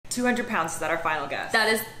200 pounds, is that our final guess?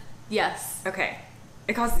 That is, yes. Okay.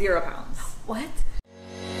 It costs 0 pounds. What?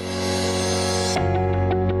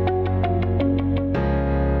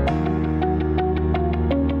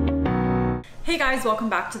 Hey guys, welcome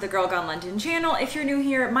back to the Girl Gone London channel. If you're new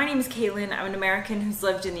here, my name is Kalyn. I'm an American who's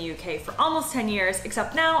lived in the UK for almost 10 years,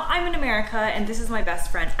 except now I'm in America and this is my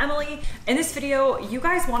best friend, Emily. In this video, you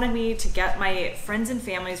guys wanted me to get my friends and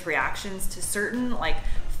family's reactions to certain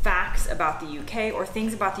facts about the UK or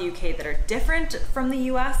things about the UK that are different from the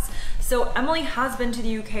US. So Emily has been to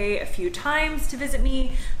the UK a few times to visit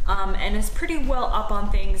me and is pretty well up on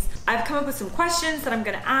things. I've come up with some questions that I'm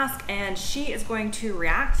gonna ask and she is going to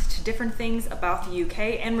react to different things about the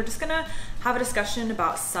UK and we're just gonna have a discussion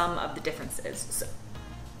about some of the differences.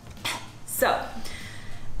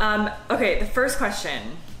 Okay, the first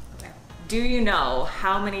question. Do you know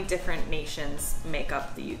how many different nations make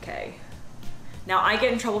up the UK? Now, I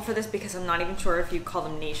get in trouble for this because I'm not even sure if you call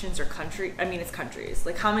them nations or country. I mean, it's countries.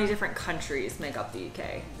 Like, how many different countries make up the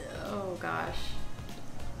UK? Oh, gosh.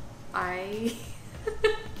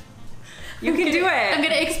 You can do it. I'm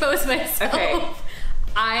gonna expose myself.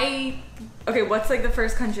 Okay. Okay, what's the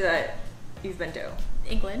first country that you've been to?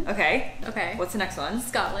 England. Okay. Okay. What's the next one?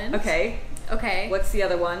 Scotland. Okay. Okay. What's the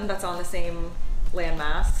other one that's on the same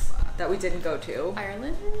landmass that we didn't go to?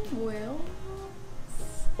 Ireland.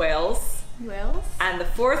 Wales. And the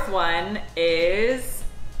fourth one is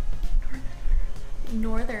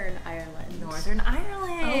Northern Ireland. Northern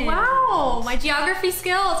Ireland. Oh wow, my geography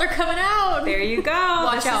skills are coming out. There you go.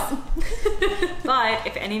 Watch out. But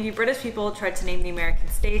if any of you British people tried to name the American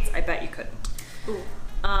states, I bet you couldn't. Ooh.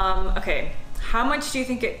 Okay, how much do you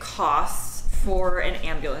think it costs for an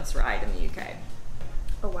ambulance ride in the UK?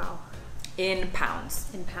 Oh wow. In pounds.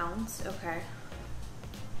 In pounds, okay.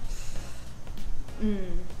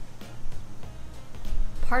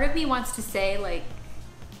 Part of me wants to say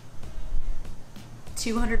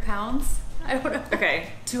 200 pounds. I don't know. Okay,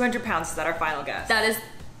 200 pounds, is that our final guess? That is,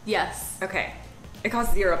 yes. Okay, it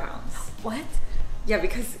costs 0 pounds. What? Yeah,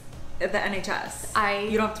 because at the NHS,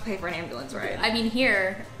 you don't have to pay for an ambulance ride. I mean,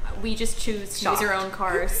 here, we just choose to use our own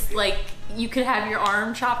cars. You could have your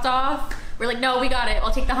arm chopped off. We're like, no, we got it.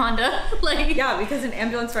 I'll take the Honda. Yeah, because an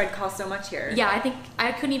ambulance ride costs so much here. Yeah, I think,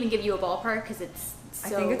 I couldn't even give you a ballpark because it's so...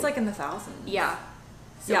 I think it's in the thousands. Yeah.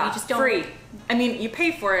 So yeah, we just don't... free. I mean, you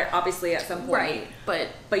pay for it, obviously, at some point. Right,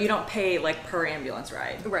 but you don't pay, per ambulance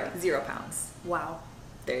ride. Right. 0 pounds. Wow.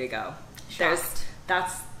 There you go. Shocked.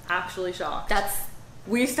 That's actually shocked.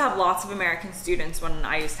 We used to have lots of American students when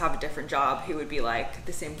I used to have a different job who would be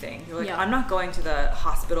the same thing. You're yeah. I'm not going to the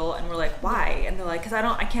hospital. And we're like, why? And they're like, because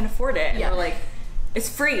I can't afford it. And yeah. we're like, it's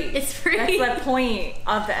free. It's free. That's the point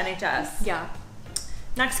of the NHS. Yeah.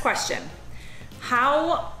 Next question.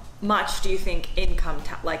 How much do you think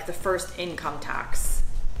the first income tax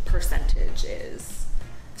percentage is?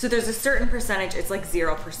 So there's a certain percentage, it's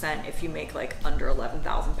 0% if you make under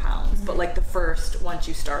 11,000 pounds, but the first, once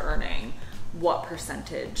you start earning, what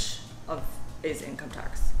percentage is income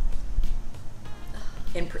tax?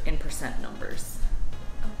 In percent numbers.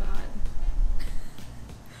 Oh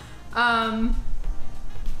God.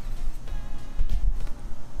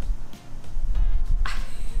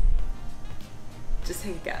 Just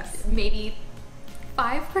take a guess. Maybe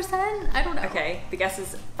 5%? I don't know. Okay, the guess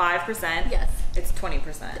is 5%. Yes. It's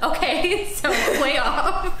 20%. Okay, so way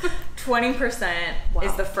off. 20% wow.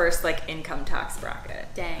 is the first income tax bracket.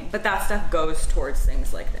 Dang. But that stuff goes towards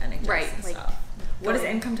things like the NHS right, and stuff. What is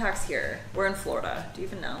income tax here? We're in Florida. Do you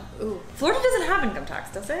even know? Ooh. Florida doesn't have income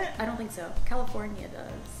tax, does it? I don't think so. California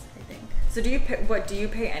does, I think. So do you pay, what do you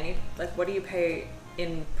pay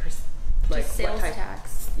in just sales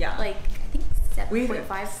tax? Yeah. I think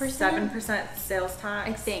 7.5%. 7% sales tax?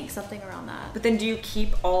 I think, something around that. But then do you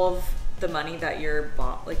keep all of the money that your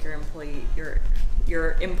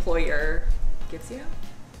your employer gives you?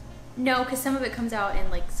 No, because some of it comes out in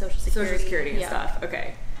Social Security. Social Security and stuff.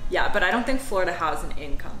 Okay. Yeah, but I don't think Florida has an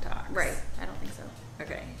income tax. Right. I don't think so.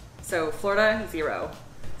 Okay. So Florida, 0.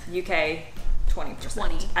 UK, 20%.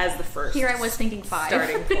 20. As the first. Here I was thinking 5.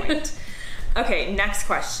 Starting point. Okay, next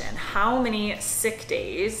question. How many sick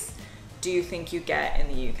days do you think you get in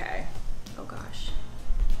the UK? Oh gosh.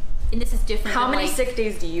 And this is different. How many sick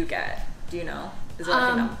days do you get? Do you know? Is it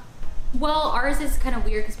a number? Well, ours is kind of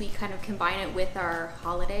weird because we kind of combine it with our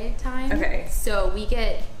holiday time. Okay. So we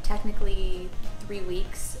get technically 3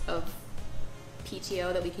 weeks of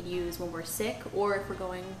PTO that we could use when we're sick or if we're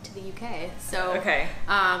going to the UK. So okay.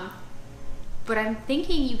 But I'm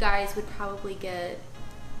thinking you guys would probably get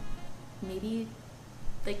maybe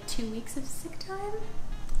 2 weeks of sick time.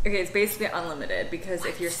 Okay, it's basically unlimited because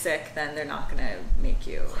if you're sick, then they're not gonna make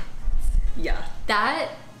you. Yeah.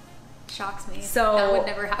 That shocks me. So that would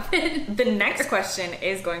never happen. The next question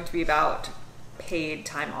is going to be about paid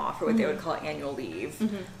time off, or what they would call annual leave.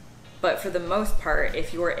 But for the most part,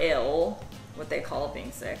 if you're ill, what they call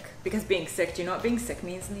being sick, because being sick, do you know what being sick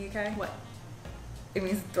means in the UK? What? It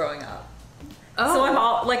means throwing up. Oh. So I'm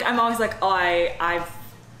always like, oh,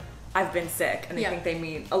 I've been sick, and they think they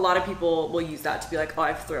mean, a lot of people will use that to be like, oh,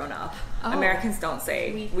 I've thrown up. Oh. Americans don't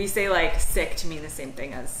say, we say like sick to mean the same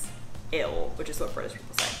thing as ill, which is what British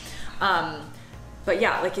people say. But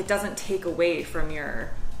yeah, like it doesn't take away from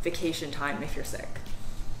your vacation time if you're sick.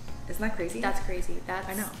 Isn't that crazy? That's crazy. That's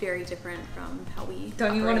I know. Very different from how we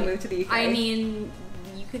Don't you want to move to the UK? I mean,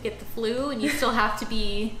 you could get the flu and you still have to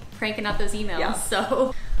be cranking out those emails. Yeah.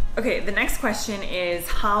 So, okay, the next question is,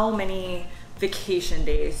 how many vacation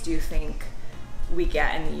days do you think we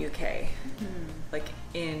get in the UK? Like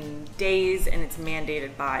in days, and it's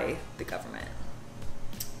mandated by the government.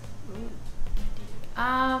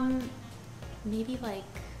 Maybe like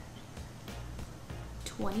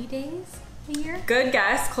 20 days a year? Good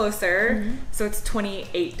guess, closer. So it's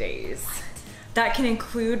 28 days. What? That can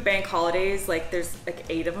include bank holidays, like there's like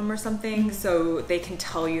 8 of them or something, so they can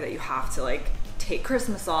tell you that you have to like take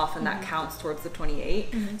Christmas off, and that counts towards the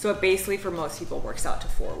 28. So it basically for most people works out to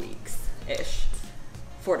 4 weeks-ish.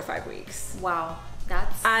 4 to 5 weeks. Wow.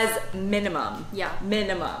 That's... As minimum. Yeah.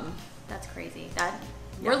 Minimum. That's crazy.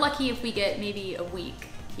 We're lucky if we get maybe a week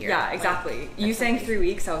here. Yeah, exactly. You saying 3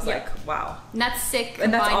 weeks, I was like, wow. And that's sick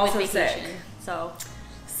And that's combined also with vacation. sick.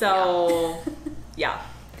 So yeah.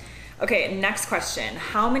 Okay, next question.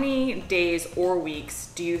 How many days or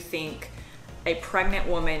weeks do you think a pregnant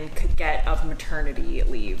woman could get of maternity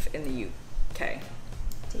leave in the UK?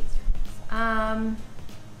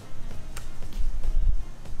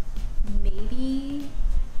 Maybe,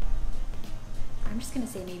 I'm just gonna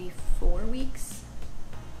say maybe 4 weeks.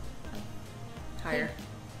 Higher.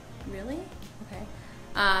 Really? Okay.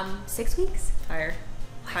 6 weeks? Higher.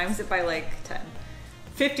 Times it by like 10.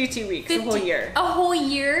 52 weeks, a whole year. A whole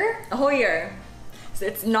year? A whole year. So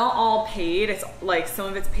it's not all paid. It's like some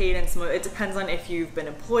of it's paid and some of it depends on if you've been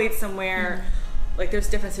employed somewhere. Like there's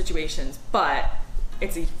different situations, but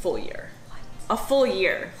it's a full year. What? A full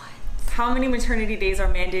year. What? How many maternity days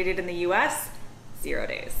are mandated in the US? 0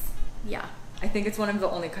 days. Yeah. I think it's one of the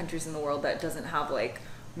only countries in the world that doesn't have like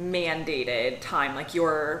mandated time, like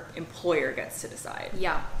your employer gets to decide.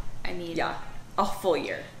 Yeah. I mean, yeah, a full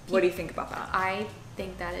year. What do you think about that? I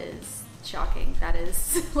think that is shocking. That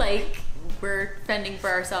is like, we're fending for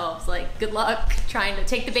ourselves. Like, good luck trying to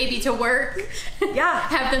take the baby to work. Yeah.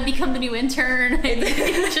 Have them become the new intern.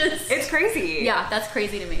 It's crazy. Yeah, that's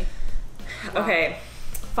crazy to me. Wow. Okay,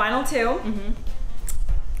 final 2.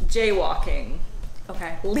 Jaywalking.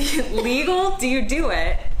 Okay. Legal? Do you do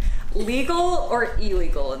it? Legal or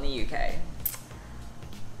illegal in the UK?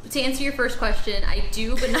 To answer your first question, I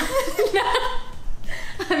do, but not.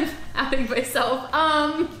 I'm outing myself.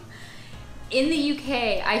 In the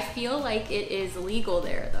UK, I feel like it is legal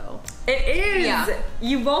there, though. It is. Yeah.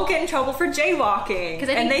 You won't get in trouble for jaywalking,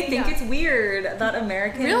 and they think it's weird that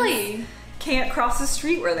Americans really can't cross the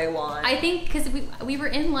street where they want. I think because we were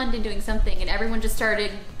in London doing something, and everyone just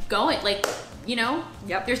started going, like, you know.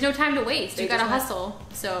 Yep. There's no time to waste. You gotta hustle.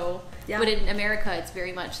 So. Yeah. But in America, it's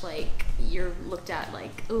very much like you're looked at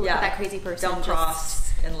like, ooh, look at that crazy person. Don't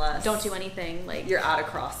cross unless don't do anything. Like you're at a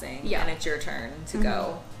crossing, and it's your turn to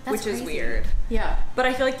go, That's which crazy. is weird. Yeah. But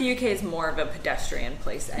I feel like the UK is more of a pedestrian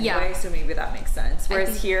place anyway, so maybe that makes sense.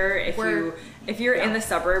 Whereas here, if you're in the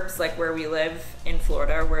suburbs, like where we live in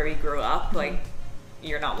Florida, where we grew up, like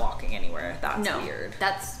you're not walking anywhere. That's weird.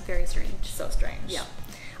 That's very strange. So strange. Yeah.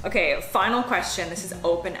 Okay, final question. This is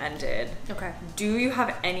open-ended. Okay. Do you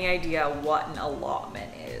have any idea what an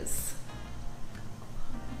allotment is?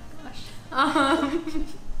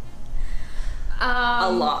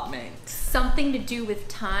 Allotment. Something to do with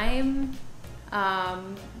time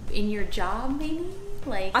in your job, maybe?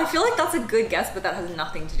 Like, I feel like that's a good guess, but that has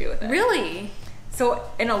nothing to do with it. Really? So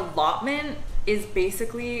an allotment is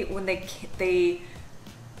basically when they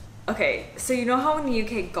okay, so you know how in the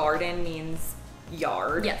UK garden means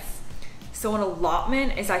yard? Yes. So an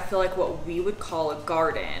allotment is, I feel like, what we would call a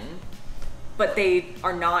garden, but they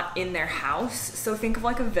are not in their house. So think of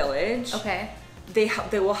like a village. Okay.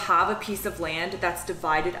 They will have a piece of land that's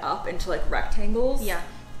divided up into like rectangles. Yeah.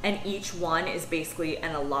 And each one is basically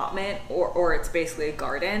an allotment, or it's basically a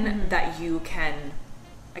garden that you can,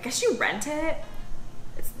 I guess you rent it.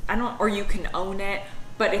 Or you can own it,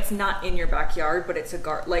 but it's not in your backyard, but it's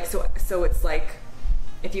a like, so it's like,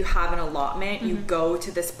 if you have an allotment, you go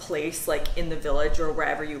to this place like in the village or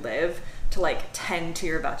wherever you live to like tend to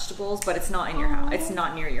your vegetables, but it's not in your house. It's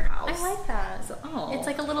not near your house. I like that. So, it's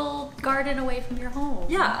like a little garden. garden away from your home.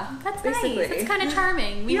 Yeah, that's basically. nice. It's kind of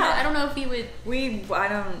charming. I don't know if we would. We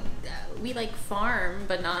like farm,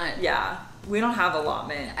 but not. Yeah, we don't have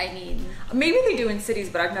allotment. I mean, maybe they do in cities,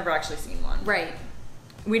 but I've never actually seen one. Right.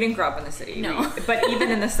 We didn't grow up in the city. No. But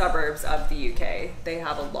even in the suburbs of the UK, they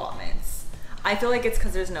have allotments. I feel like it's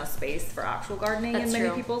because there's no space for actual gardening in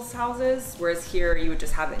many people's houses, whereas here you would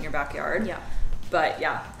just have it in your backyard. Yeah. But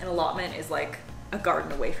yeah, an allotment is like a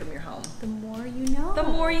garden away from your home. The more you know. The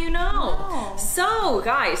more you know. So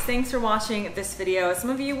guys, thanks for watching this video.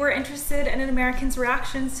 Some of you were interested in an American's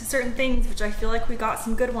reactions to certain things, which I feel like we got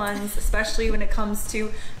some good ones, especially when it comes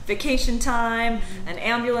to vacation time and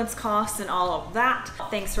ambulance costs and all of that.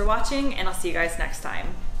 Thanks for watching, and I'll see you guys next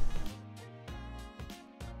time.